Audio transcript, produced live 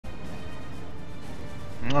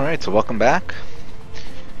Alright, so welcome back.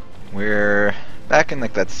 We're back in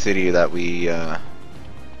like that city that we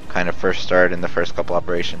kind of first started in the first couple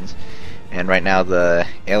operations. And right now the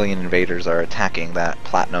alien invaders are attacking that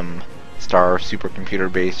Platinum Star supercomputer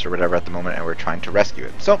base or whatever at the moment, and we're trying to rescue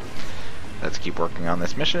it. So, let's keep working on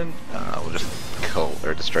this mission. We'll just kill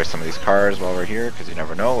or destroy some of these cars while we're here, because you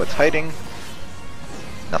never know what's hiding.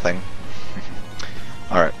 Nothing.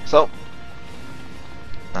 Alright, so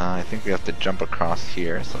I think we have to jump across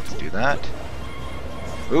here, so let's do that.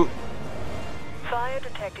 Ooh! Fire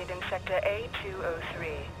detected in sector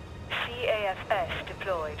A203. CAFS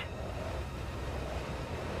deployed.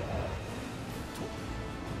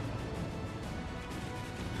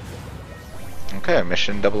 Okay,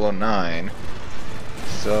 mission 009.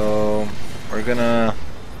 So, we're gonna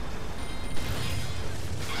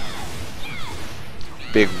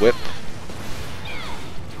big whip.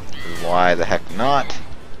 Why the heck not?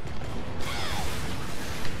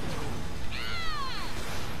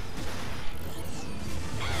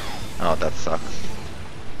 Oh, that sucks.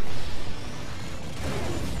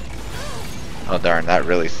 Oh darn, that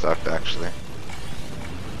really sucked actually.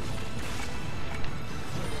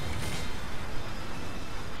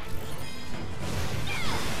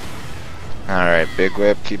 Alright, big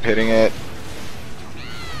whip, keep hitting it.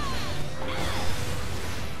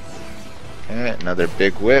 Okay, another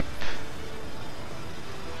big whip.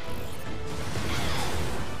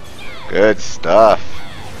 Good stuff.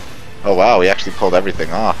 Oh wow, we actually pulled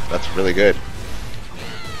everything off. That's really good.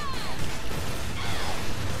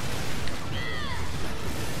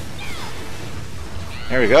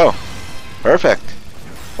 There we go. Perfect.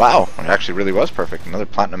 Wow, it actually really was perfect. Another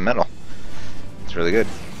platinum medal. It's really good.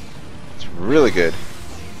 It's really good.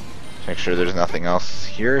 Make sure there's nothing else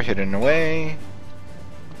here hidden away.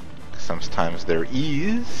 Sometimes there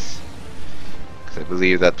is. Because I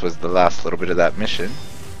believe that was the last little bit of that mission.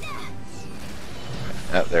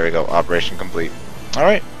 Oh, there we go. Operation complete.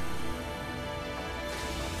 Alright.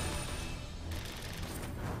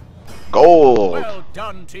 Gold! Well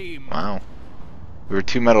done, team. Wow. We were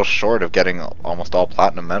 2 medals short of getting almost all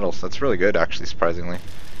platinum medals. That's really good, actually, surprisingly.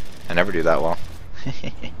 I never do that well.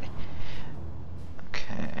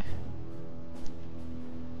 Okay.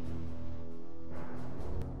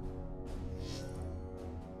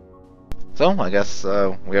 So, I guess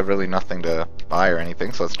we have really nothing to buy or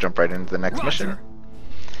anything, so let's jump right into the next mission.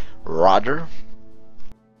 Roger.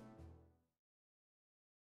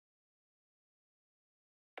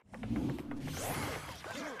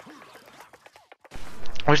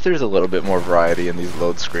 I wish there was a little bit more variety in these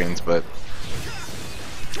load screens, but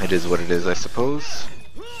it is what it is, I suppose.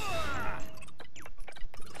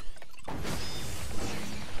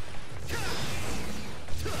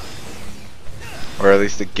 Or at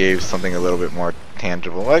least it gave something a little bit more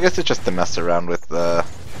tangible. Well, I guess it's just to mess around with the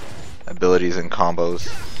abilities and combos.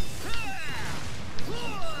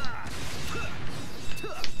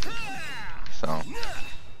 So,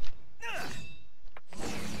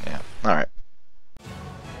 yeah, alright.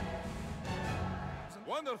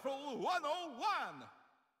 Wonderful 101.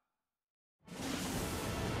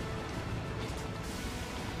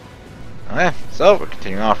 Okay, so we're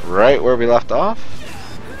continuing off right where we left off.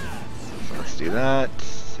 So let's do that.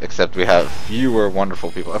 Except we have fewer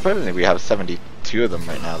wonderful people. Apparently we have 72 of them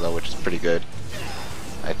right now though, which is pretty good,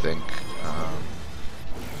 I think.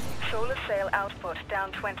 Solar sail output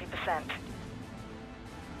down 20%.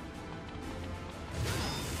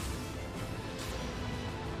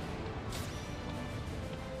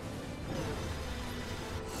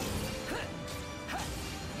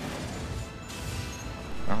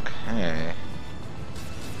 Okay.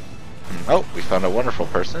 Oh, we found a wonderful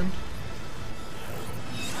person.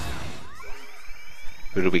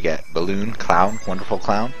 Who do we get? Balloon? Clown? Wonderful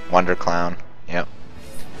clown? Wonder clown. Yep.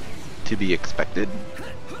 To be expected.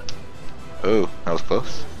 Oh, that was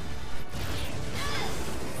close.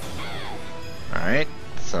 Alright,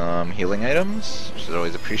 some healing items, which is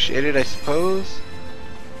always appreciated, I suppose.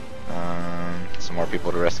 Some more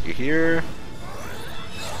people to rescue here.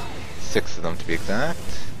 6 of them to be exact.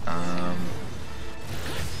 Yeah,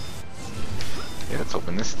 let's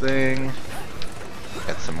open this thing.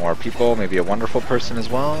 Get some more people, maybe a wonderful person as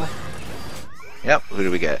well. Yep, who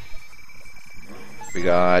do we get? We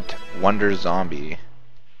got Wonder Zombie.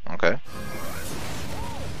 Okay.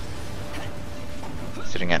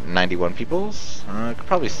 Sitting at 91 peoples. I could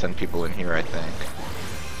probably send people in here, I think.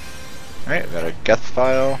 Alright, we got a Geth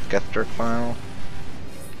file, Geth Dirk file.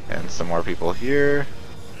 And some more people here.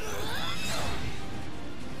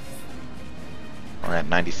 We're at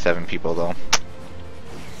 97 people though.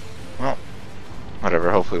 Well,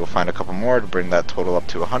 whatever, hopefully we'll find a couple more to bring that total up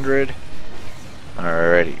to 100.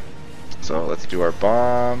 Alrighty. So let's do our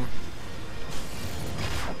bomb.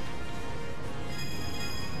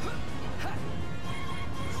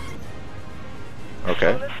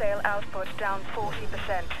 Okay. Solar sail output down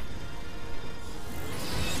 40%.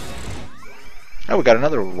 Oh, we got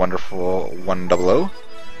another wonderful 100.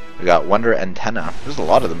 We got Wonder Antenna. There's a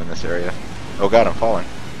lot of them in this area. Oh god, I'm falling.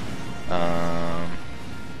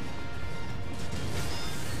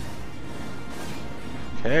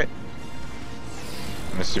 Okay.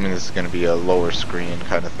 I'm assuming this is going to be a lower screen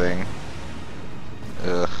kind of thing.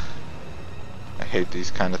 Ugh. I hate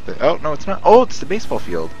these kind of things. Oh, no, it's not. Oh, it's the baseball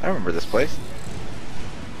field. I remember this place.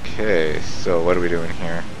 Okay, so what are we doing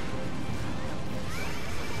here?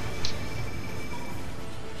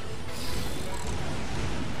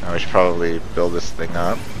 Now we should probably build this thing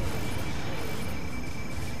up.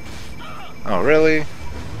 Oh, really?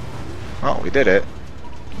 Oh, we did it.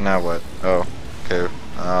 Now what? Oh, okay.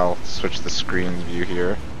 I'll switch the screen view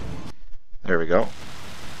here. There we go.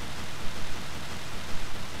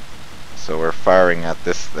 So we're firing at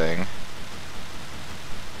this thing.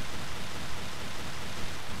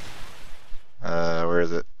 Where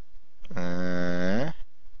is it? No.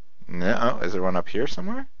 Oh, is there one up here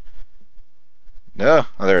somewhere? No.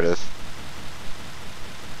 Oh, there it is.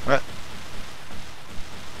 What?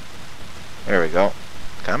 There we go.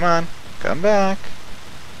 Come on. Come back.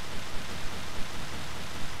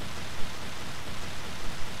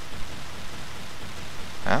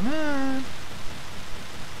 Come on.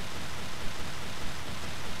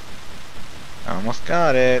 Almost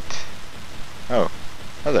got it. Oh.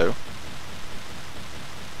 Hello.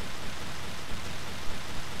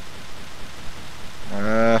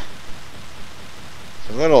 It's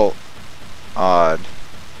a little odd.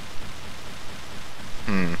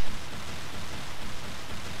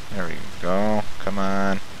 There we go. Come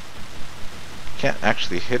on. Can't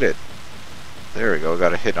actually hit it. There we go.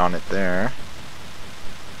 Got a hit on it there.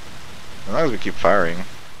 As long as we keep firing.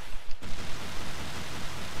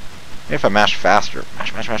 Maybe if I mash faster.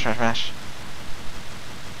 Mash, mash, mash, mash, mash.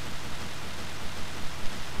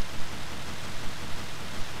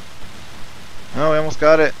 Oh, we almost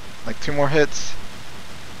got it. Like 2 more hits.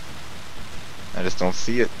 I just don't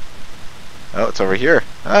see it. Oh, it's over here.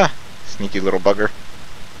 Ah, sneaky little bugger.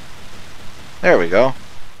 There we go.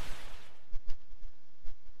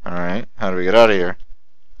 Alright, how do we get out of here?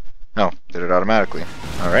 Oh, did it automatically.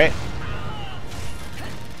 Alright.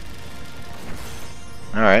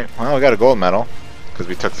 Alright, well, we got a gold medal. Because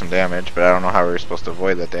we took some damage, but I don't know how we were supposed to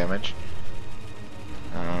avoid that damage.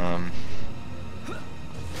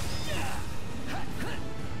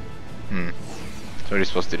 So what are you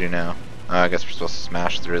supposed to do now? I guess we're supposed to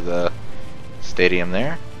smash through the stadium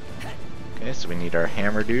there. Okay, so we need our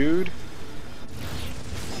hammer dude.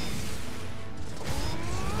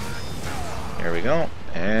 Here we go,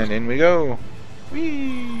 and in we go.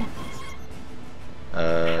 Whee!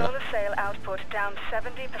 Solar sail output down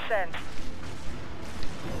 70%.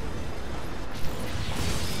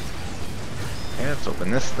 Okay, let's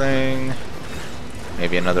open this thing.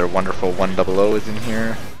 Maybe another wonderful 100 is in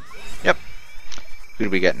here. Yep. Who do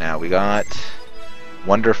we get now? We got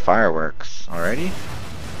Wonder Fireworks. Alrighty.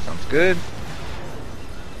 Sounds good.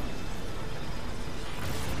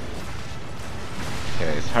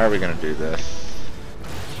 Okay, so how are we going to do this?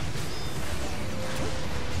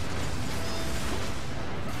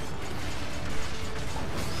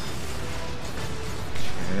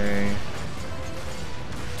 Okay.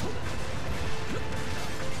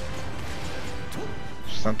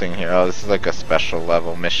 There's something here. Oh, this is like a special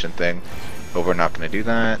level mission thing. But we're not going to do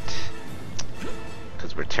that.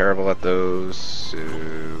 Because we're terrible at those. So...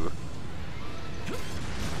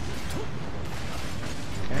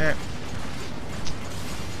 okay.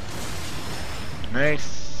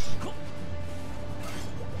 Nice.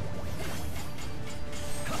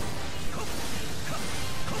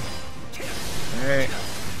 Okay.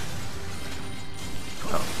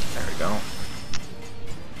 Oh, there we go.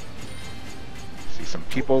 See some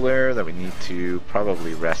people there that we need to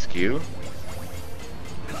probably rescue.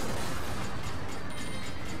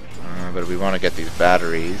 But we want to get these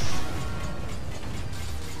batteries.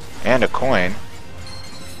 And a coin.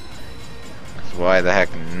 So why the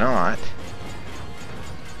heck not?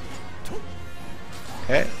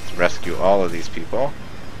 Okay, let's rescue all of these people.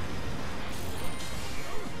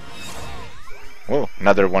 Whoa,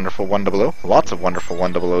 another wonderful 100. Lots of wonderful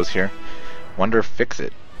 100s here. Wonder Fix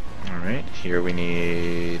It. Alright, here we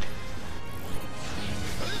need...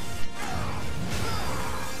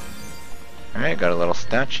 alright, got a little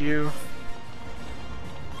statue.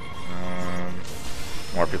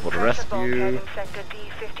 More people to rescue. Sector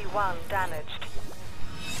D51 damaged.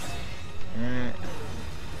 Alright.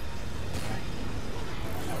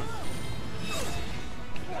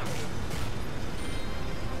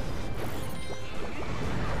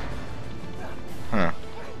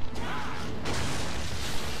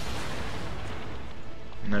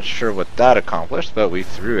 Not sure what that accomplished, but we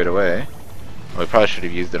threw it away. We probably should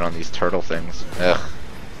have used it on these turtle things. Ugh.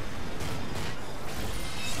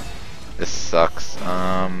 This sucks.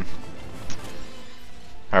 How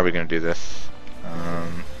are we gonna do this?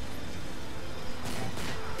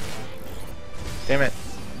 Damn it.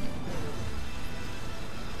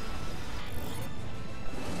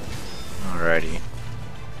 Alrighty.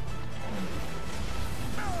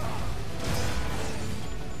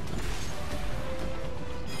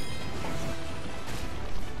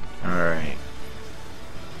 Alright.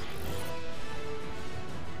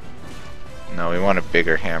 No, we want a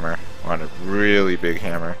bigger hammer. We want a really big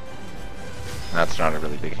hammer. That's not a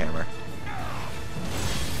really big hammer.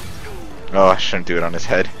 Oh, I shouldn't do it on his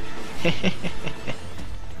head.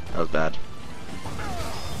 That was bad.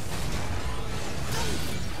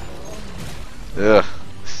 Ugh,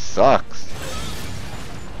 sucks.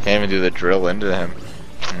 Can't even do the drill into him.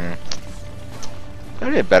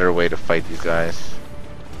 Gotta be a better way to fight these guys.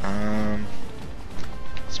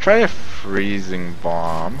 Let's try a freezing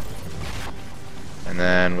bomb. And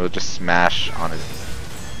then we'll just smash on his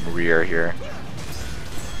rear here.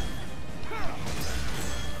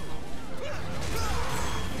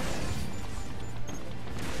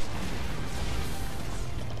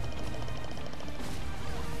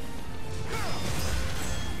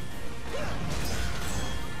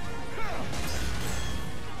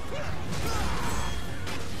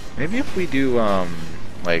 Maybe if we do,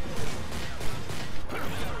 like...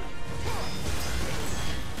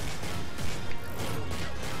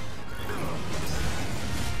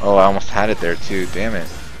 Oh, I almost had it there too, damn it.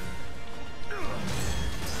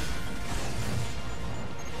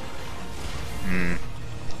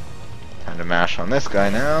 Time to mash on this guy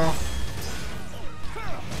now.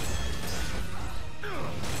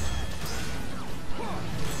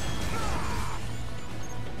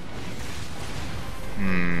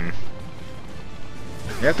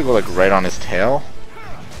 You have to go like right on his tail.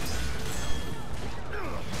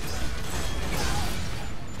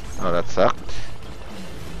 Oh, that sucked.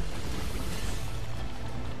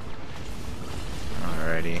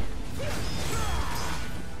 Alrighty.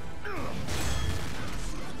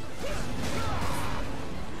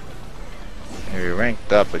 Here we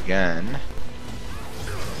ranked up again.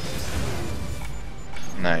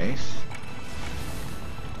 Nice.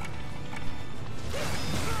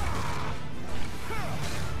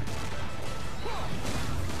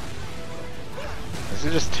 This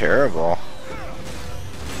is just terrible.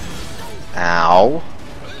 Ow.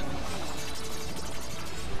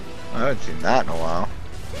 I haven't seen that in a while.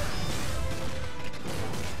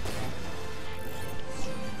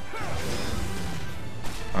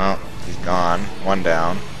 Well, he's gone. One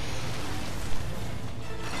down.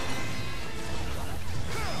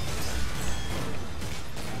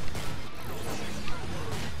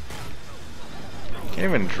 Can't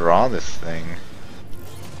even draw this thing.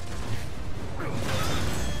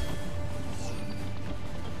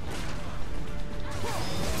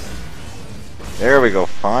 There we go,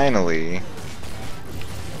 finally.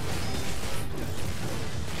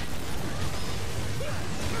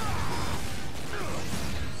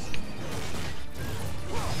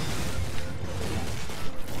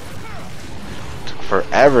 Took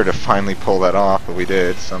forever to finally pull that off, but we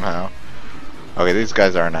did somehow. Okay, these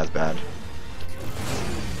guys aren't as bad.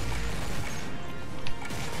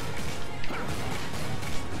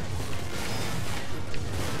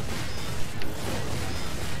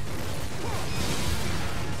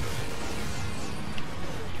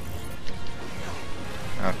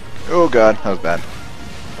 Oh god, that was bad.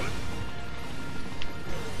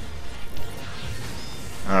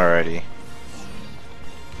 Alrighty.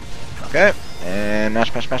 Okay, and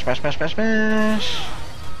mash, mash, mash, mash, mash, mash, mash.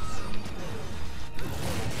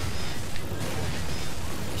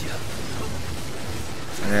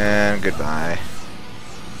 And goodbye.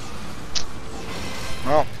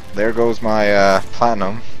 Well, there goes my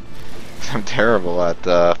platinum. I'm terrible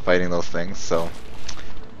at fighting those things, so...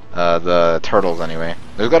 the turtles anyway.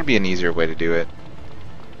 There's got to be an easier way to do it.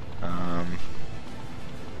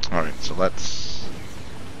 Alright, so let's...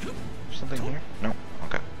 Something here? No?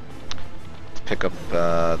 Okay. Let's pick up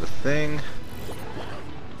the thing.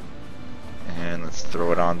 And let's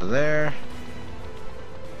throw it onto there.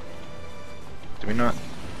 Do we not?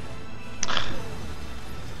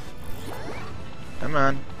 Come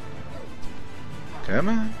on. Come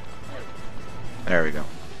on. There we go.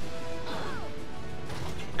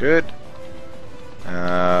 Good.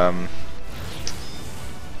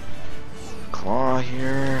 Claw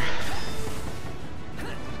here.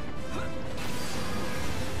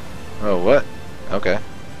 Oh, what? Okay.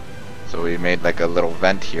 So we made like a little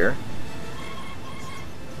vent here.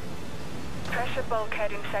 Enforcer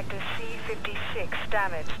bulkhead in sector C56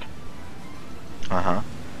 damaged. Uh-huh.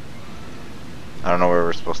 I don't know where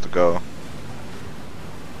we're supposed to go.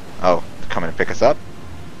 Oh, they're coming to pick us up?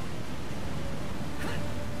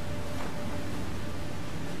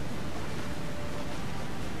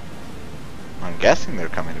 I'm guessing they're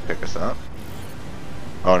coming to pick us up.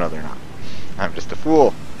 Oh no, they're not. I'm just a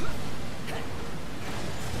fool.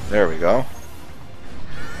 There we go.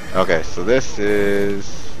 Okay, so this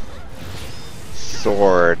is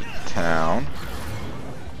Sword Town.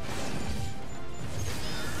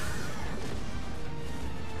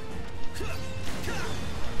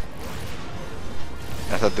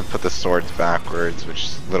 I thought to put the swords backwards, which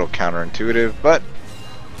is a little counterintuitive, but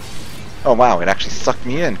oh wow, it actually sucked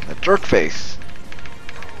me in. A jerk face.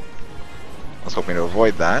 I was hoping to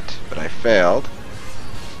avoid that, but I failed.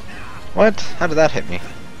 What? How did that hit me?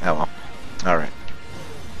 Oh well. Alright.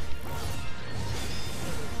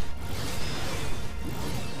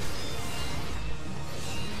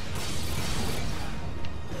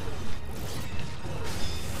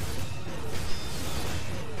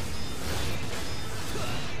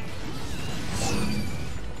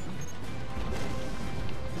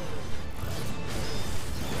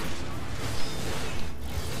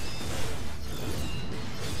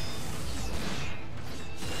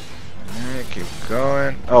 Keep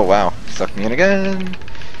going. Oh wow, sucked me in again.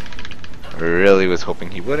 Really was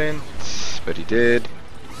hoping he wouldn't, but he did.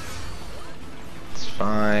 It's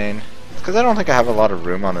fine. It's because I don't think I have a lot of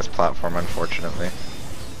room on this platform, unfortunately.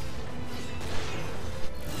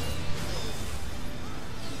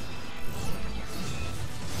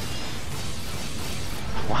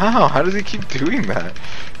 Wow, how does he keep doing that?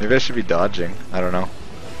 Maybe I should be dodging. I don't know.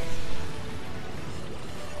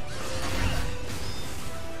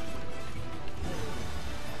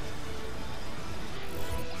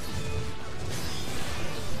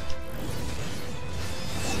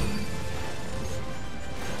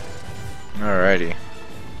 Alrighty.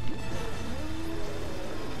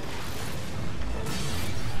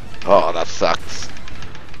 Oh, that sucks.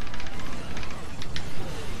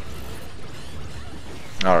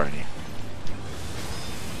 Alrighty.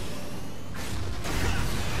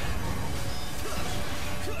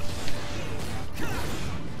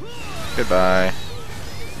 Goodbye.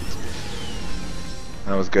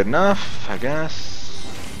 That was good enough, I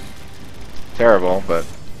guess. Terrible, but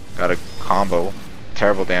got a combo.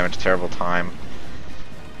 Terrible damage, terrible time.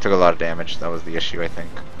 Took a lot of damage, that was the issue, I think.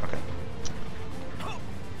 Okay.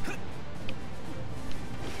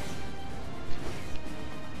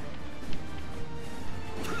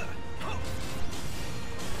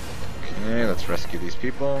 Okay, let's rescue these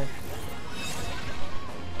people.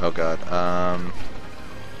 Oh god,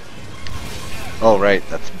 oh right,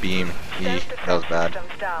 that's beam. E. That was bad.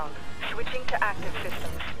 Systems down. Switching to active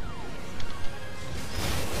systems.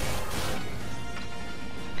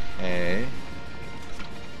 Okay.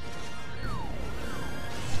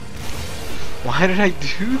 Why did I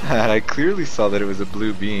do that? I clearly saw that it was a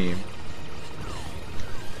blue beam.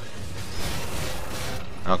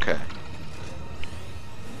 Okay.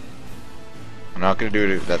 I'm not gonna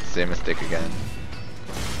do that same mistake again.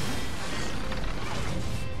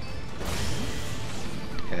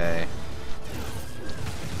 Okay.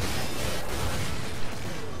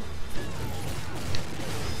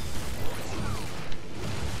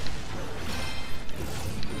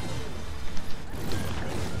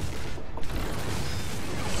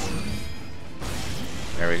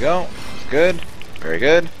 There we go. It's good. Very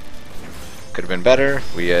good. Could have been better.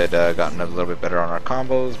 We had gotten a little bit better on our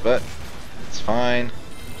combos, but it's fine.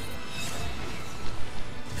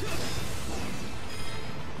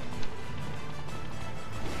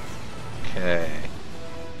 Okay.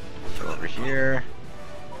 Go over here.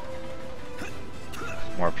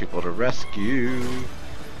 More people to rescue.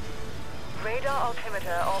 Radar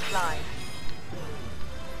altimeter offline.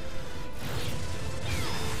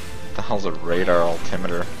 What the hell's a radar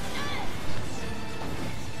altimeter?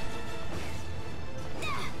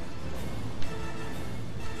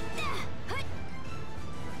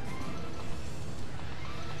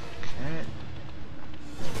 Okay.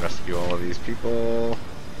 Rescue all of these people.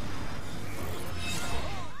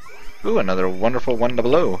 Ooh, another wonderful one to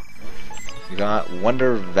blow. We got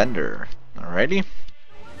Wonder Vendor. Alrighty.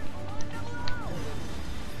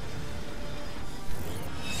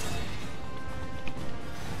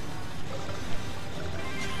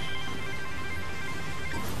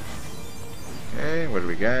 Okay, what do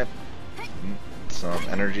we got? Some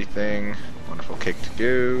energy thing. Wonderful cake to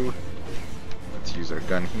go. Let's use our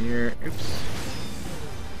gun here. Oops.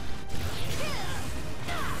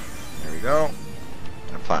 There we go.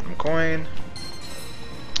 And a platinum coin.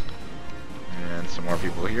 some more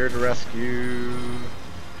people here to rescue.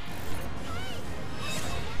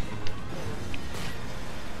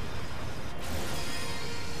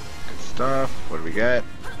 Good stuff. What do we get?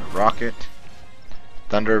 A rocket.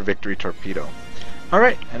 Thunder Victory Torpedo.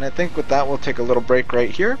 Alright, and I think with that we'll take a little break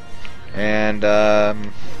right here. And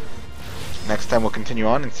next time we'll continue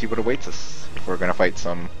on and see what awaits us. If we're going to fight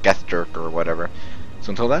some Geth Jerk or whatever. So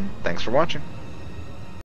until then, thanks for watching.